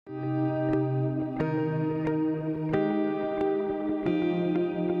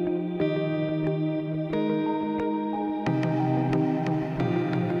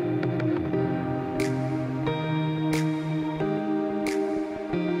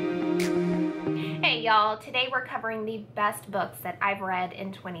y'all, today we're covering the best books that I've read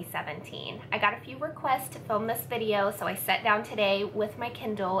in 2017. I got a few requests to film this video, so I sat down today with my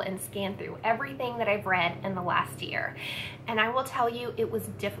Kindle and scanned through everything that I've read in the last year. And I will tell you, it was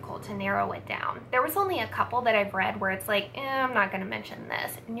difficult to narrow it down. There was only a couple that I've read where it's like, I'm not gonna mention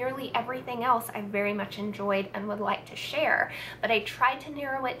this. Nearly everything else I very much enjoyed and would like to share, but I tried to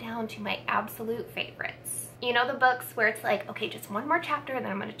narrow it down to my absolute favorites. You know the books where it's like, okay, just one more chapter, then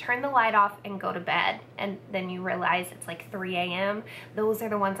I'm gonna turn the light off and go to bed, and then you realize it's like 3 a.m. Those are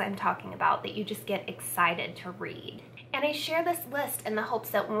the ones I'm talking about that you just get excited to read. And I share this list in the hopes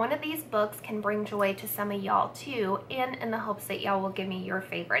that one of these books can bring joy to some of y'all too, and in the hopes that y'all will give me your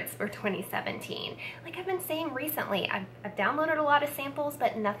favorites for 2017. Like I've been saying recently, I've downloaded a lot of samples,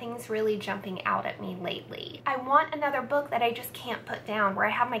 but nothing's really jumping out at me lately. I want another book that I just can't put down, where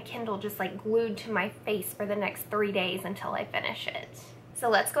I have my Kindle just like glued to my face for the next 3 days until I finish it. So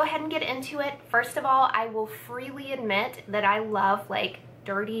let's go ahead and get into it. First of all, I will freely admit that I love like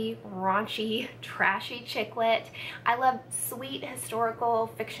dirty, raunchy, trashy chick lit. I love sweet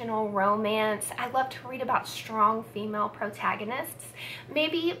historical fictional romance. I love to read about strong female protagonists.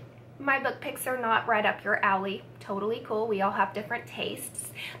 Maybe my book picks are not right up your alley. Totally cool. We all have different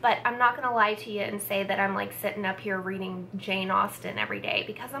tastes. But I'm not gonna lie to you and say that I'm like sitting up here reading Jane Austen every day,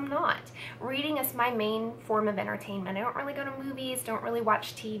 because I'm not. Reading is my main form of entertainment. I don't really go to movies, don't really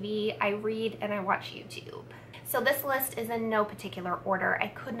watch TV. I read and I watch YouTube. So this list is in no particular order. I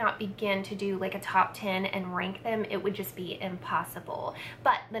could not begin to do like a top 10 and rank them. It would just be impossible.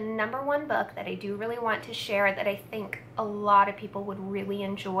 But the #1 book that I do really want to share that I think a lot of people would really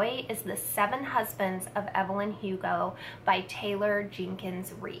enjoy is The 7 Husbands of Evelyn Hugo by Taylor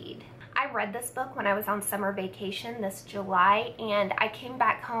Jenkins Reid. I read this book when I was on summer vacation this July, and I came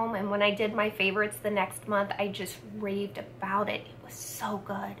back home, and when I did my favorites the next month, I just raved about it. It was so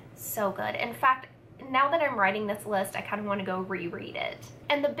good, so good. In fact, now that I'm writing this list, I kind of want to go reread it.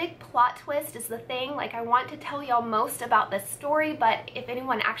 And the big plot twist is the thing. Like, I want to tell y'all most about this story, but if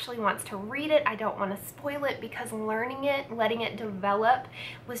anyone actually wants to read it, I don't want to spoil it, because learning it, letting it develop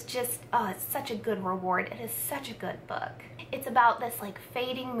was just, oh, it's such a good reward. It is such a good book. It's about this like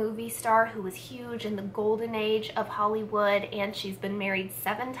fading movie star who was huge in the golden age of Hollywood, and she's been married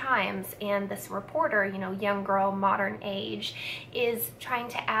 7 times, and this reporter, you know, young girl, modern age, is trying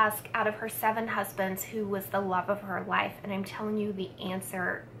to ask out of her 7 husbands who was the love of her life, and I'm telling you the answer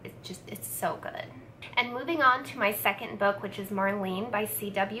is just, it's so good. And moving on to my second book, which is Marlene by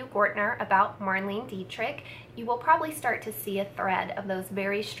CW Gortner, about Marlene Dietrich, you will probably start to see a thread of those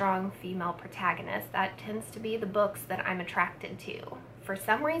very strong female protagonists. That tends to be the books that I'm attracted to. For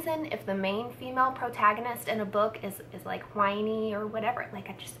some reason, if the main female protagonist in a book is like whiny or whatever, like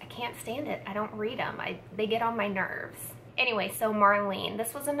I can't stand it. I don't read them. They get on my nerves. Anyway, so Marlene,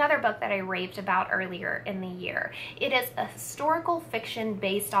 this was another book that I raved about earlier in the year. It is a historical fiction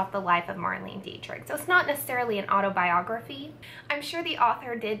based off the life of Marlene Dietrich, so it's not necessarily an autobiography. I'm sure the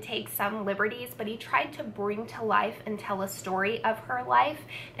author did take some liberties, but he tried to bring to life and tell a story of her life,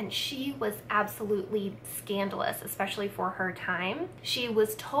 and she was absolutely scandalous, especially for her time. She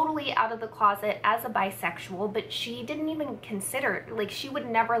was totally out of the closet as a bisexual, but she didn't even consider, like, she would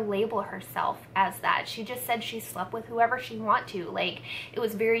never label herself as that. She just said she slept with whoever she want to. Like, it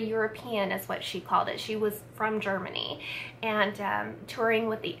was very European is what she called it. She was from Germany, and touring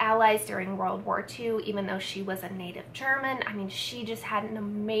with the Allies during World War II, even though she was a native German. I mean, she just had an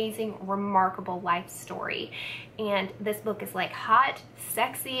amazing, remarkable life story. And this book is like hot,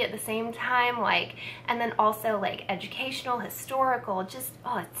 sexy at the same time, like, and then also like educational, historical, just,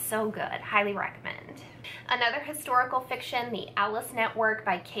 oh, it's so good. Highly recommend. Another historical fiction, The Alice Network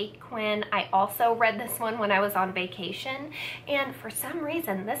by Quinn. I also read this one when I was on vacation, and for some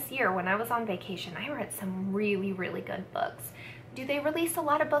reason this year when I was on vacation, I read some really, really good books. Do they release a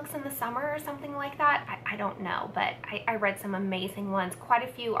lot of books in the summer or something like that? I don't know, but I read some amazing ones. Quite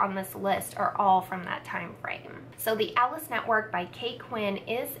a few on this list are all from that time frame. So The Alice Network by Quinn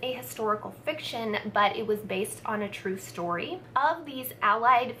is a historical fiction, but it was based on a true story of these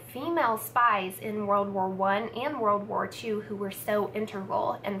Allied female spies in World War I and World War II who were so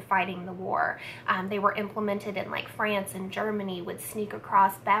integral in fighting the war. They were implemented in like France and Germany, would sneak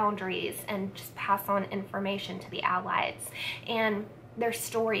across boundaries and just pass on information to the Allies. And their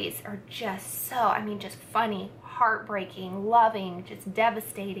stories are just so, I mean, just funny, heartbreaking, loving, just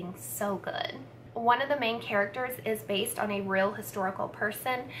devastating, so good. One of the main characters is based on a real historical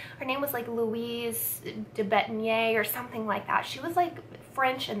person. Her name was like Louise de Bettigny or something like that. She was like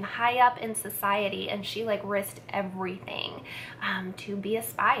French and high up in society, and she like risked everything to be a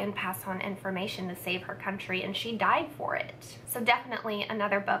spy and pass on information to save her country, and she died for it. So definitely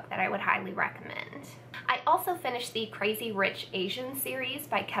another book that I would highly recommend. I also finished the Crazy Rich Asian series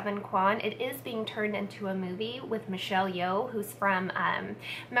by Kwan. It is being turned into a movie with Michelle Yeoh, who's from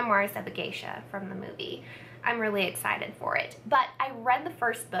Memoirs of Geisha from the movie. I'm really excited for it. But I read the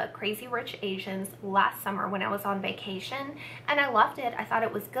first book, Crazy Rich Asians, last summer when I was on vacation, and I loved it. I thought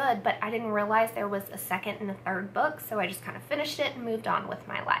it was good, but I didn't realize there was a second and a third book, so I just kind of finished it and moved on with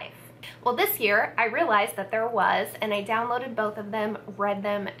my life. Well, this year I realized that there was, and I downloaded both of them, read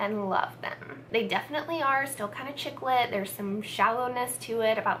them, and loved them. They definitely are still kind of chick lit. There's some shallowness to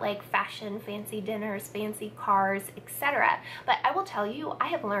it about like fashion, fancy dinners, fancy cars, etc. But I will tell you, I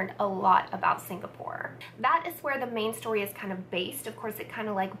have learned a lot about Singapore. That is where the main story is kind of based. Of course, it kind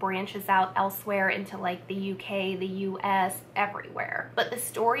of like branches out elsewhere into like the UK, the US, everywhere. But the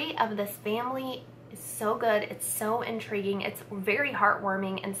story of this family is so good. It's so intriguing. It's very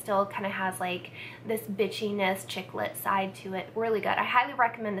heartwarming and still kind of has like this bitchiness, chick lit side to it. Really good. I highly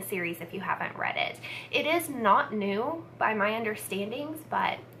recommend the series if you haven't read it. It is not new by my understandings,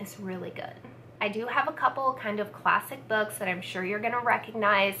 but it's really good. I do have a couple kind of classic books that I'm sure you're going to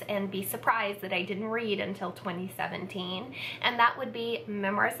recognize and be surprised that I didn't read until 2017, and that would be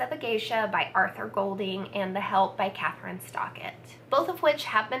Memoirs of a Geisha by Arthur Golding and The Help by Kathryn Stockett. Both of which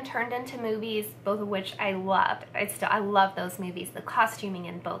have been turned into movies, both of which I loved. I love those movies. The costuming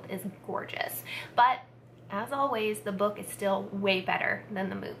in both is gorgeous. But as always, the book is still way better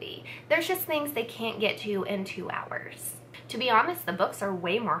than the movie. There's just things they can't get to in 2 hours. To be honest, the books are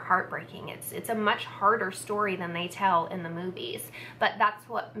way more heartbreaking. It's a much harder story than they tell in the movies, but that's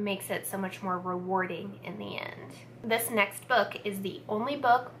what makes it so much more rewarding in the end. This next book is the only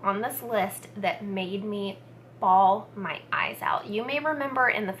book on this list that made me bawl my eyes out. You may remember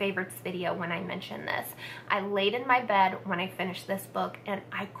in the favorites video when I mentioned this. I laid in my bed when I finished this book and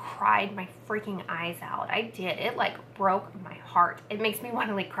I cried my freaking eyes out. I did. It like broke my heart. It makes me want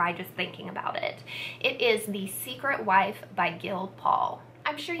to like cry just thinking about it. It is The Secret Wife by Gill.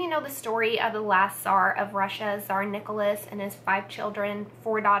 I'm sure you know the story of the last Tsar of Russia, Tsar Nicholas, and his 5 children,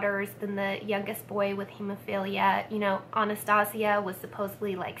 4 daughters, then the youngest boy with hemophilia. You know, Anastasia was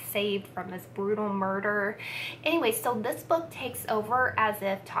supposedly like saved from this brutal murder. Anyway, so this book takes over as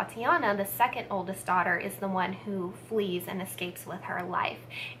if Tatiana, the second oldest daughter, is the one who flees and escapes with her life.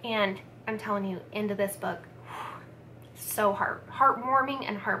 And I'm telling you, into this book, so heartwarming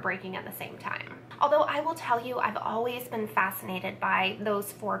and heartbreaking at the same time. Although I will tell you, I've always been fascinated by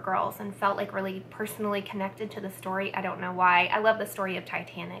those 4 girls and felt like really personally connected to the story. I don't know why. I love the story of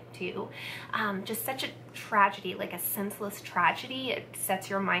Titanic too. Just such a tragedy, like a senseless tragedy. It sets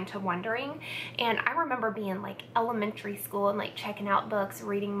your mind to wondering. And I remember being like elementary school and like checking out books,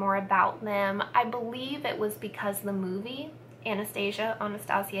 reading more about them. I believe it was because the movie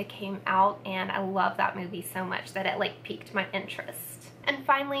Anastasia came out, and I love that movie so much that it like piqued my interest. And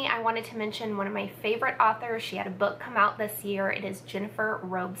finally, I wanted to mention one of my favorite authors. She had a book come out this year. It is Jennifer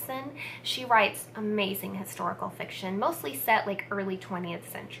Robson. She writes amazing historical fiction, mostly set like early 20th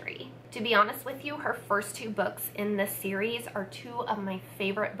century. To be honest with you, her first 2 books in this series are 2 of my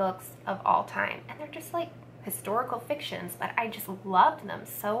favorite books of all time, and they're just like historical fictions, but I just loved them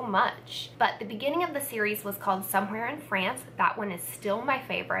so much. But the beginning of the series was called Somewhere in France. That one is still my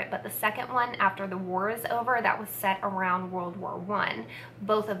favorite, but the second one, after the war is over, that was set around World War I.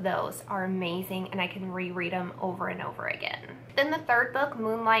 Both of those are amazing, and I can reread them over and over again. Then the third book,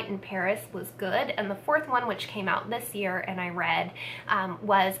 Moonlight in Paris, was good, and the fourth one, which came out this year and I read,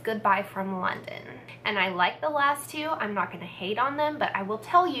 was Goodbye from London. And I like the last 2. I'm not going to hate on them, but I will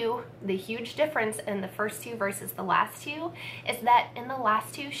tell you the huge difference in the first 2 versus the last 2 is that in the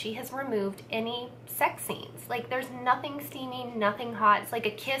last 2 she has removed any sex scenes. Like, there's nothing steamy, nothing hot. It's like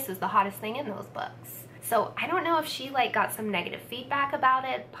a kiss is the hottest thing in those books. So I don't know if she like got some negative feedback about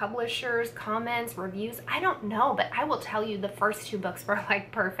it, publishers, comments, reviews, I don't know, but I will tell you the first 2 books were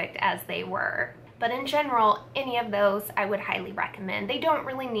like perfect as they were. But in general, any of those I would highly recommend. They don't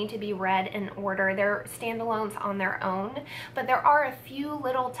really need to be read in order. They're standalones on their own, but there are a few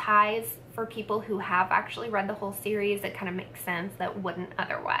little ties for people who have actually read the whole series that kind of makes sense that wouldn't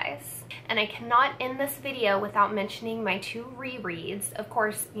otherwise. And I cannot end this video without mentioning my 2 rereads. Of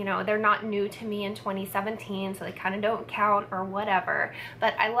course, you know, they're not new to me in 2017, so they kind of don't count or whatever,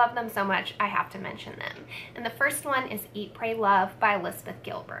 but I love them so much I have to mention them. And the first one is Eat, Pray, Love by Elizabeth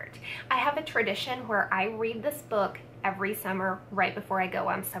Gilbert. I have a tradition where I read this book every summer right before I go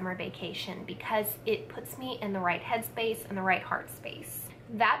on summer vacation because it puts me in the right headspace and the right heart space.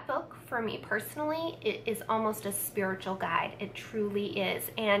 That book for me personally, it is almost a spiritual guide. It truly is.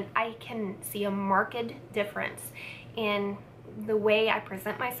 And I can see a marked difference in the way I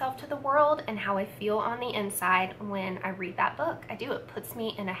present myself to the world and how I feel on the inside when I read that book. I do. It puts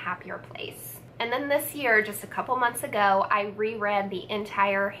me in a happier place. And then this year, just a couple months ago, I reread the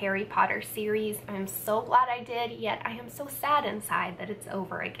entire Harry Potter series. I'm so glad I did, yet I am so sad inside that it's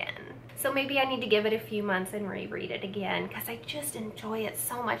over again. So maybe I need to give it a few months and reread it again, because I just enjoy it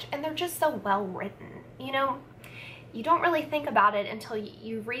so much, and they're just so well written. You know, you don't really think about it until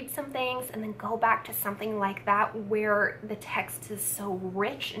you read some things and then go back to something like that where the text is so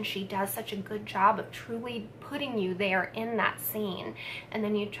rich and she does such a good job of truly putting you there in that scene. And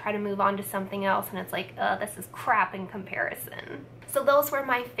then you try to move on to something else and it's like, this is crap in comparison. So those were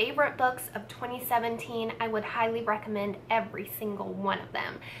my favorite books of 2017. I would highly recommend every single one of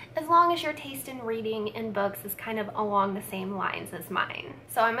them, as long as your taste in reading and books is kind of along the same lines as mine.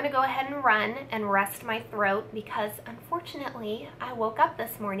 So I'm gonna go ahead and run and rest my throat, because unfortunately I woke up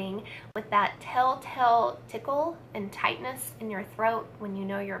this morning with that telltale tickle and tightness in your throat when you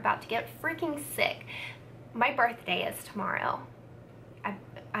know you're about to get freaking sick. My birthday is tomorrow.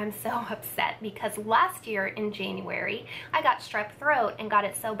 I'm so upset because last year in January, I got strep throat and got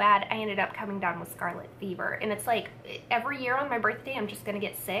it so bad I ended up coming down with scarlet fever. And it's like every year on my birthday, I'm just gonna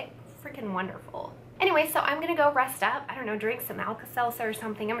get sick. Freaking wonderful. Anyway, so I'm gonna go rest up. I don't know, drink some Alka-Seltzer or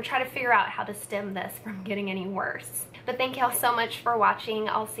something. I'm gonna try to figure out how to stem this from getting any worse. But thank y'all so much for watching.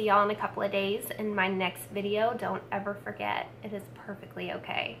 I'll see y'all in a couple of days in my next video. Don't ever forget, it is perfectly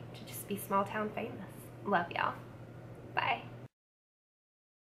okay to just be small town famous. Love y'all. Bye.